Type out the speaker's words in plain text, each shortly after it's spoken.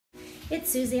It's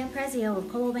Suzanne Prezio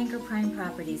of Coldwell Banker Prime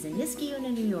Properties in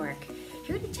Niskayuna, New York,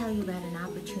 here to tell you about an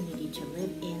opportunity to live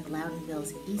in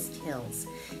Loudonville's East Hills.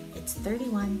 It's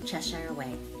 31 Cheshire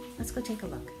Way. Let's go take a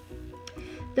look.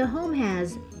 The home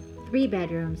has 3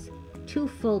 bedrooms, 2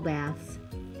 full baths,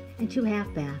 and 2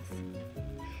 half baths.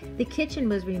 The kitchen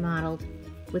was remodeled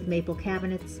with maple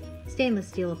cabinets, stainless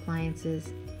steel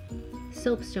appliances,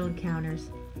 soapstone counters.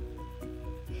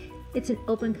 It's an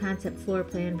open concept floor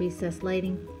plan, recessed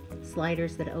lighting,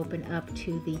 sliders that open up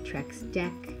to the Trex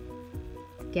deck,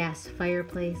 gas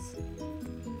fireplace,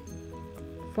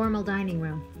 formal dining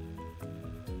room.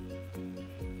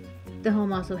 The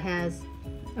home also has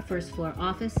a first floor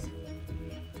office,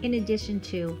 in addition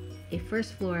to a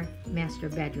first floor master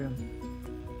bedroom.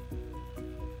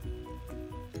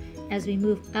 As we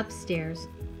move upstairs,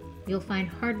 you'll find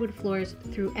hardwood floors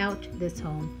throughout this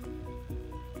home.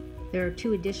 There are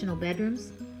 2 additional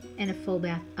bedrooms and a full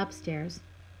bath upstairs,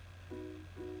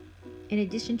 in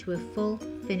addition to a full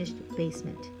finished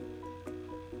basement.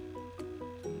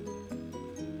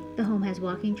 The home has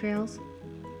walking trails.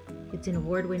 It's in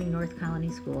award-winning North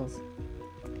Colonie schools.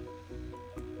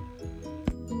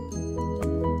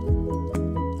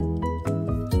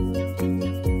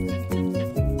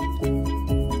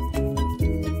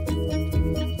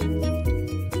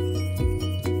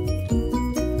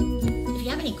 If you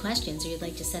have any questions or you'd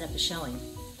like to set up a showing,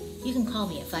 you can call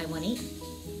me at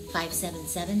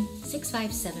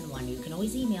 518-577-6571. You can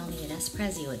always email me at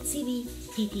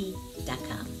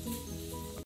sprezio@cbpp.com.